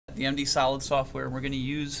the MDSolids software. We're going to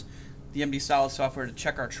use the MDSolids software to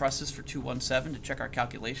check our trusses for 217, to check our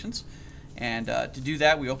calculations. And to do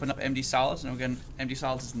that, we open up MDSolids. And again,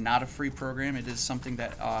 MDSolids is not a free program. It is something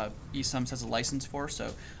that eSums has a license for,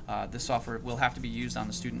 so this software will have to be used on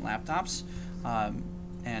the student laptops.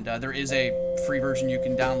 There is a free version you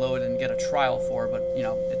can download and get a trial for, but you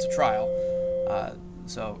know, it's a trial.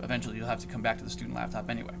 So eventually you'll have to come back to the student laptop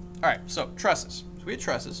anyway. All right, so trusses. So we have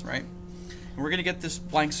trusses, right? And we're going to get this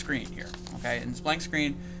blank screen here, okay? And this blank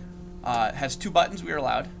screen has two buttons we are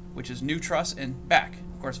allowed, which is New Truss and Back.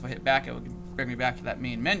 Of course, if I hit Back, it will bring me back to that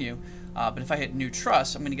main menu. But if I hit New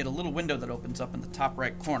Truss, I'm going to get a little window that opens up in the top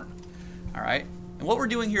right corner. All right? And what we're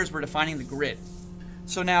doing here is we're defining the grid.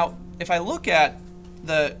 So now, if I look at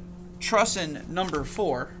the truss in number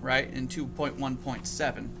 4, right, in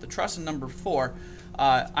 2.1.7, the truss in number 4,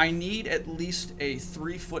 I need at least a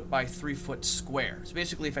 3 foot by 3 foot square. So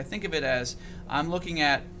basically, if I think of it as I'm looking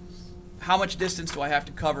at how much distance do I have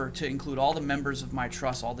to cover to include all the members of my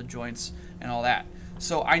truss, all the joints, and all that.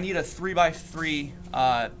 So I need a 3 by 3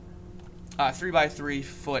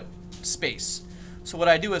 foot space. So what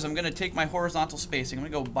I do is I'm going to take my horizontal spacing. I'm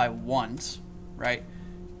going to go by ones, right?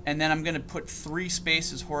 And then I'm going to put 3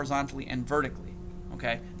 spaces horizontally and vertically.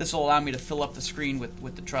 Okay, this will allow me to fill up the screen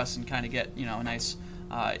with the truss and kind of get, you know, a nice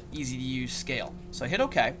easy to use scale. So I hit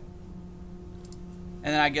OK, and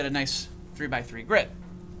then I get a nice 3 by 3 grid.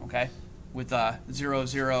 Okay, with 0,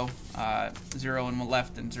 0, 0 on the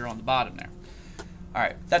left and 0 on the bottom there. All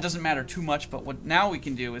right, that doesn't matter too much, but what now we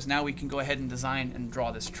can do is now we can go ahead and design and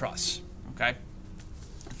draw this truss. Okay,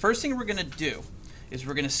 the first thing we're going to do is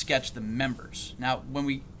we're going to sketch the members. Now, when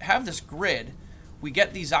we have this grid, we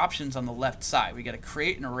get these options on the left side. We get to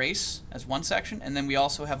create and erase as one section, and then we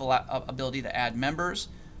also have a ability to add members,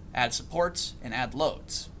 add supports, and add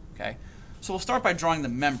loads. Okay, so we'll start by drawing the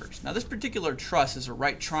members. Now, this particular truss is a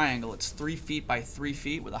right triangle. It's 3 feet by 3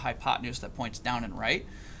 feet with a hypotenuse that points down and right.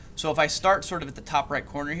 So if I start sort of at the top right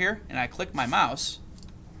corner here, and I click my mouse,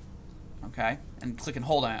 okay, and click and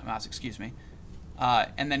hold on my mouse, excuse me,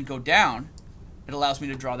 and then go down, it allows me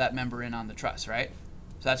to draw that member in on the truss, right?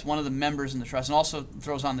 So that's one of the members in the truss, and also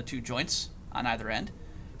throws on the 2 joints on either end.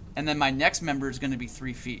 And then my next member is going to be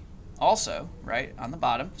 3 feet also, right, on the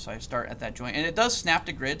bottom. So I start at that joint. And it does snap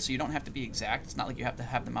to grid, so you don't have to be exact. It's not like you have to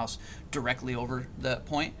have the mouse directly over the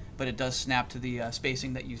point, but it does snap to the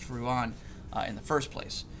spacing that you threw on in the first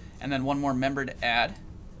place. And then one more member to add,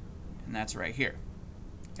 and that's right here.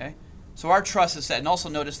 Okay, so our truss is set, and also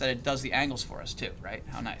notice that it does the angles for us too, right?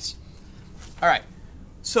 How nice. All right,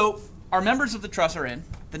 so our members of the truss are in.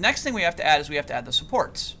 The next thing we have to add is we have to add the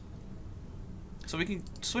supports. So we can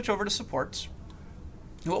switch over to supports.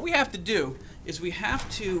 And what we have to do is we have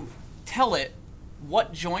to tell it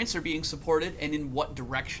what joints are being supported and in what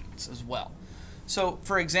directions as well. So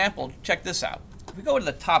for example, check this out. If we go to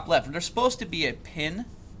the top left, there's supposed to be a pin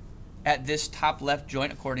at this top left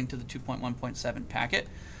joint according to the 2.1.7 packet.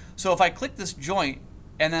 So if I click this joint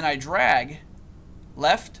and then I drag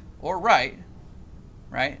left or right,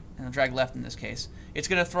 and I'll drag left in this case, it's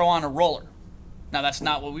going to throw on a roller. Now that's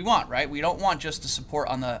not what we want, right? We don't want just to support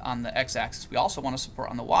on the x-axis. We also want to support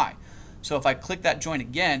on the y. So if I click that joint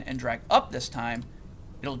again and drag up this time,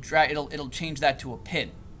 it'll change that to a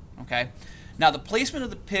pin. Okay. Now the placement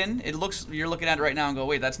of the pin, you're looking at it right now and go,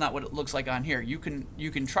 wait, that's not what it looks like on here. You can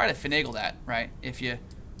try to finagle that, right? If you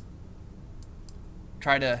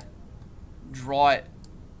try to draw it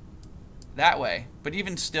that way, but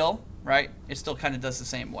even still, right, it still kind of does the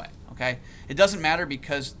same way. Okay, it doesn't matter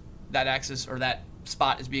because that axis or that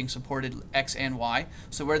spot is being supported x and y,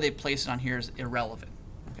 so where they place it on here is irrelevant.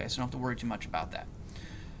 Okay, so don't have to worry too much about that.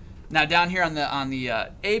 Now down here on the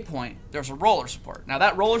A point, there's a roller support. Now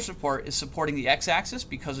that roller support is supporting the x-axis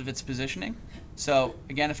because of its positioning. So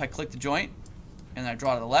again, if I click the joint and I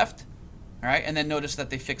draw to the left, all right, and then notice that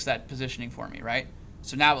they fix that positioning for me, right?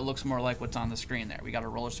 So now it looks more like what's on the screen there. We got a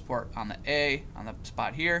roller support on the A, on the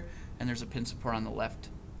spot here, and there's a pin support on the left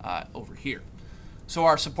over here. So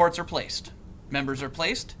our supports are placed. Members are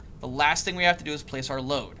placed. The last thing we have to do is place our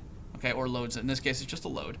load, okay, or loads. In this case, it's just a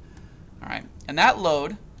load, all right? And that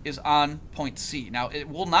load is on point C. Now, it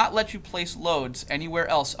will not let you place loads anywhere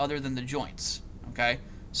else other than the joints, okay?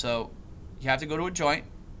 So you have to go to a joint,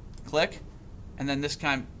 click, and then this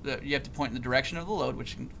time you have to point in the direction of the load,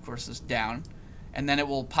 which of course is down, and then it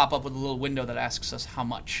will pop up with a little window that asks us how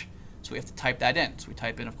much. So we have to type that in. So we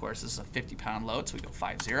type in, of course, this is a 50-pound load, so we go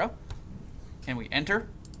 50, and we enter,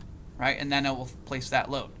 right? And then it will place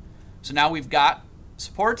that load. So now we've got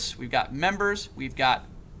supports, we've got members, we've got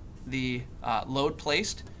the load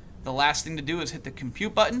placed. The last thing to do is hit the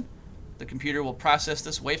compute button. The computer will process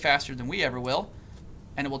this way faster than we ever will.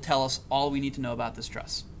 and it will tell us all we need to know about this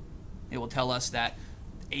truss. It will tell us that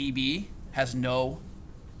AB has no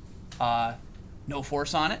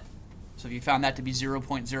force on it. So if you found that to be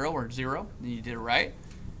 0.0 or 0, then you did it right.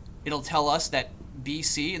 It'll tell us that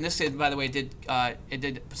BC, and this, by the way, it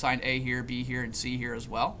did assign A here, B here, and C here as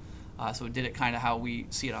well. So it did it kind of how we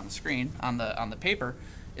see it on the screen, on the paper.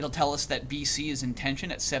 It'll tell us that BC is in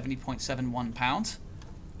tension at 70.71 pounds.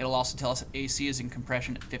 It'll also tell us that AC is in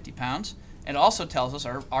compression at 50 pounds. And it also tells us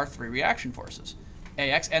our three reaction forces,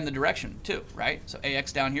 AX and the direction too, right? So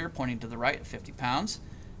AX down here pointing to the right at 50 pounds,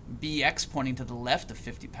 BX pointing to the left at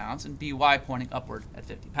 50 pounds, and BY pointing upward at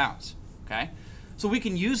 50 pounds, okay? So we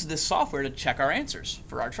can use this software to check our answers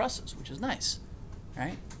for our trusses, which is nice,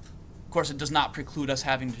 right? Of course, it does not preclude us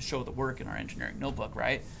having to show the work in our engineering notebook,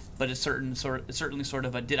 right? But it's certainly sort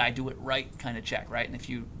of a did I do it right kind of check, right? And if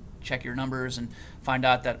you check your numbers and find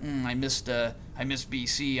out that I missed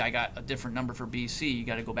BC, I got a different number for BC, you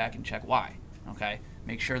got to go back and check why, okay?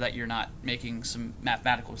 Make sure that you're not making some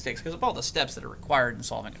mathematical mistakes, because of all the steps that are required in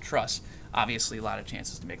solving a truss, obviously a lot of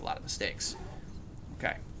chances to make a lot of mistakes,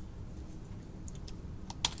 okay?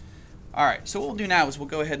 All right, so what we'll do now is we'll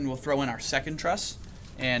go ahead and we'll throw in our second truss,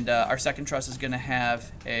 and our second truss is going to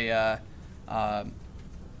have a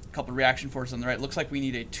couple of reaction forces on the right. It looks like we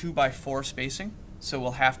need a 2x4 spacing, so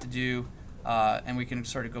we'll have to do, and we can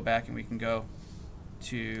sort of go back and we can go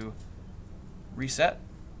to reset,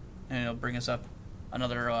 and it'll bring us up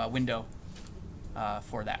another window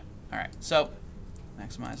for that. All right, so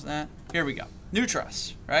maximize that. Here we go. New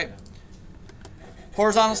truss, right?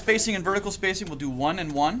 Horizontal spacing and vertical spacing, we'll do 1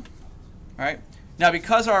 and 1. All right. Now,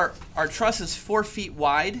 because our truss is 4 feet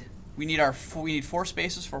wide, we need 4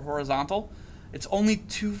 spaces for horizontal. It's only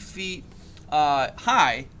 2 feet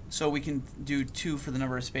high, so we can do 2 for the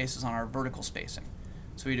number of spaces on our vertical spacing.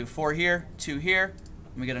 So we do 4 here, 2 here,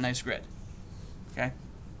 and we get a nice grid. Okay,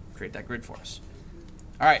 create that grid for us.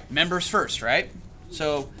 All right, members first, right?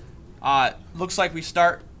 So looks like we can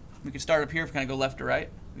start up here. If we kind of go left to right,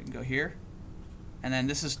 we can go here, and then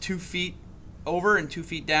this is 2 feet over and 2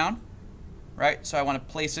 feet down. Right, so I want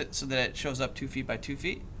to place it so that it shows up 2 feet by 2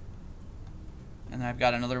 feet. And then I've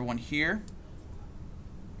got another one here.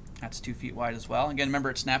 That's 2 feet wide as well. Again,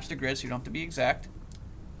 remember it snaps to grid, so you don't have to be exact.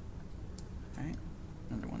 Right,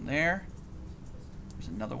 another one there. There's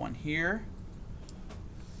another one here.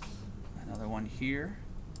 Another one here.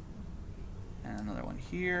 And another one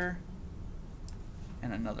here.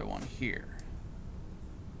 And another one here.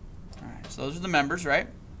 All right, so those are the members, right?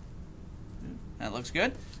 That looks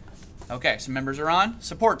good. Okay, so members are on.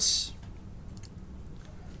 Supports.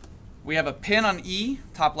 We have a pin on E,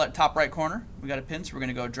 top right corner. We got a pin, so we're going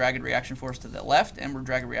to go drag a reaction force to the left, and we're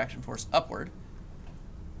drag a reaction force upward.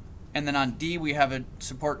 And then on D, we have a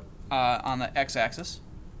support on the x-axis.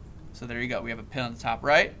 So there you go. We have a pin on the top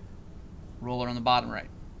right, roller on the bottom right.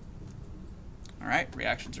 All right,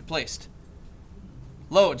 reactions are placed.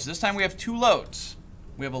 Loads. This time we have 2 loads.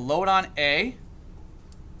 We have a load on A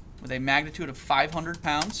with a magnitude of 500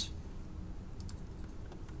 pounds.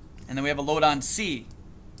 And then we have a load on C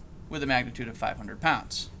with a magnitude of 500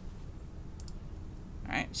 pounds.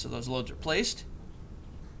 All right, so those loads are placed.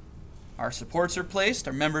 Our supports are placed.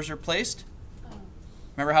 Our members are placed.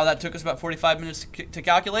 Remember how that took us about 45 minutes to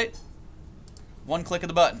calculate? 1 click of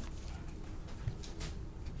the button.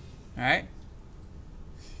 All right,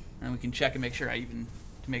 and we can check and make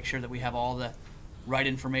sure that we have all the right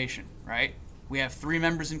information. Right? We have 3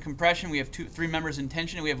 members in compression. We have 3 members in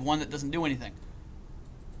tension, and we have 1 that doesn't do anything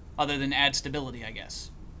other than add stability, I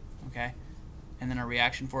guess. Okay, and then our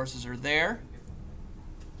reaction forces are there,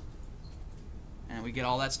 and we get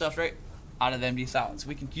all that stuff right out of the MDSolids.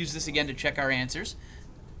 We can use this again to check our answers,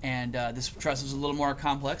 and this truss is a little more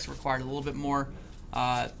complex, required a little bit more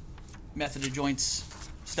method of joints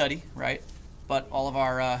study, right? But all of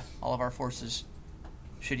our forces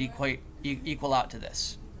should equal out to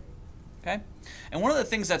this. Okay, and one of the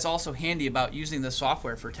things that's also handy about using the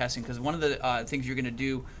software for testing, because one of the things you're going to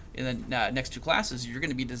do in the next 2 classes, you're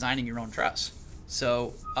going to be designing your own truss.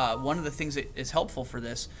 So one of the things that is helpful for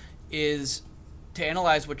this is to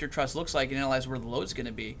analyze what your truss looks like and analyze where the load's going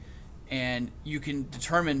to be, and you can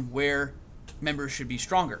determine where members should be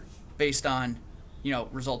stronger based on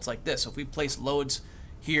results like this. So if we place loads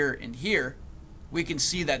here and here, we can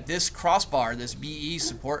see that this crossbar, this BE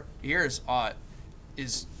support here,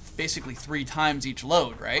 is basically 3 times each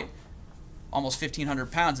load, right? Almost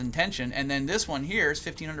 1,500 pounds in tension, and then this one here is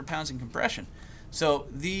 1,500 pounds in compression. So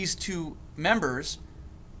these 2 members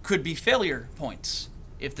could be failure points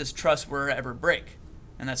if this truss were to ever break,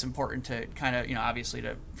 and that's important to kind of obviously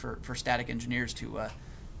for static engineers to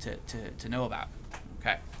know about.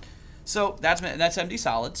 Okay, So that's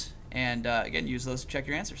MDSolids, and again, use those to check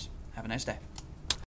your answers. Have a nice day.